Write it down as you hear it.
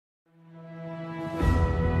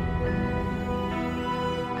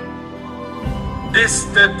This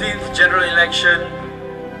 13th general election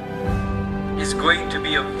is going to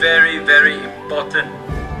be a very, very important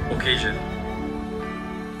occasion.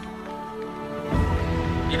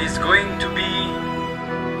 It is going to be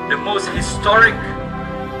the most historic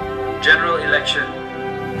general election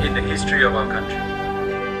in the history of our country.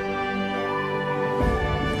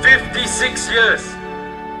 56 years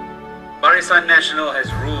Barisan Nasional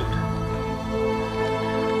has ruled.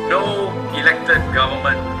 No elected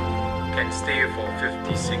government can stay for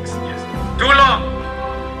 56 years. Too long!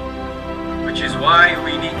 Which is why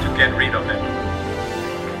we need to get rid of them.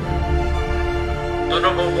 So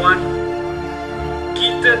number one,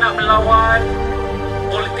 kita nak melawan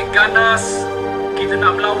politik ganas, kita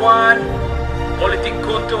nak melawan politik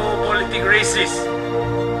kotor, politik rasis,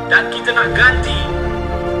 dan kita nak ganti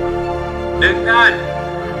dengan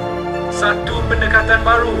satu pendekatan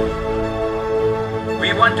baru.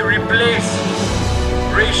 We want to replace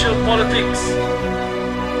racial politics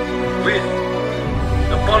with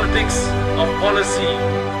the politics of policy,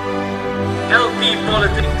 healthy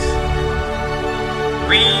politics.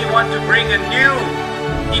 We want to bring a new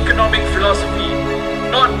economic philosophy,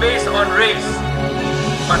 not based on race,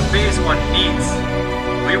 but based on needs.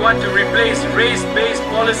 We want to replace race-based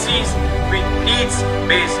policies with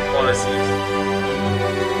needs-based policies.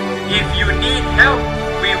 If you need help,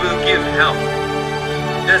 we will give help.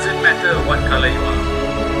 Doesn't matter what color you are.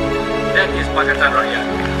 That is Pakatan Rakyat.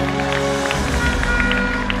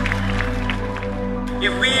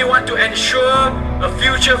 If we want to ensure a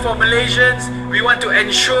future for Malaysians, we want to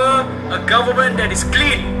ensure a government that is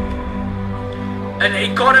clean, an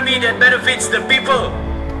economy that benefits the people,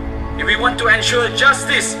 if we want to ensure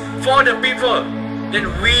justice for the people,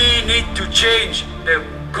 then we need to change the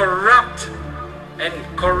corrupt and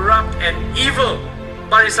evil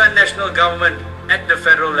Barisan Nasional government at the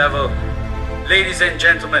federal level. Ladies and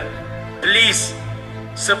gentlemen, please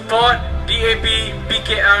support DAP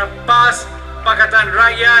PKR PAS Pakatan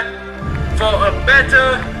Rakyat for a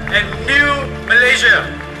better and new Malaysia.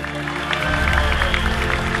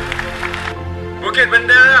 Bukit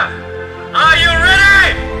Bendera, are you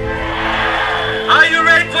ready? Are you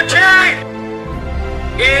ready for change?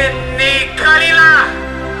 Ini kalilah